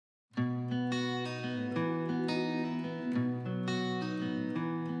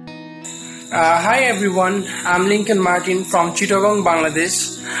Hi everyone, I'm Lincoln Martin from Chittagong,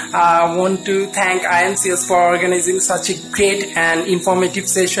 Bangladesh. I want to thank IMCS for organizing such a great and informative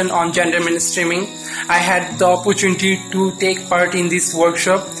session on gender mainstreaming. I had the opportunity to take part in this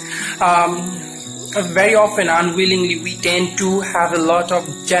workshop. Very often, unwillingly, we tend to have a lot of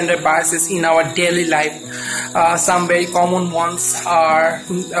gender biases in our daily life. Some very common ones are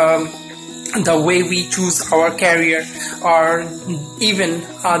the way we choose our career, or even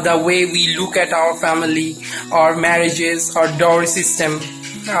the way we look at our family or marriages or dowry system.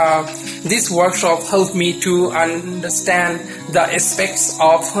 This workshop helped me to understand the aspects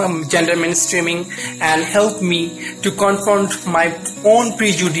of gender mainstreaming and helped me to confront my own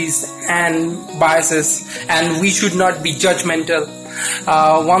prejudice and biases, and we should not be judgmental.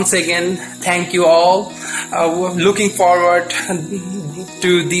 Once again, thank you all. Looking forward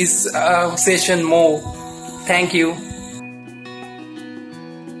to this session more. Thank you.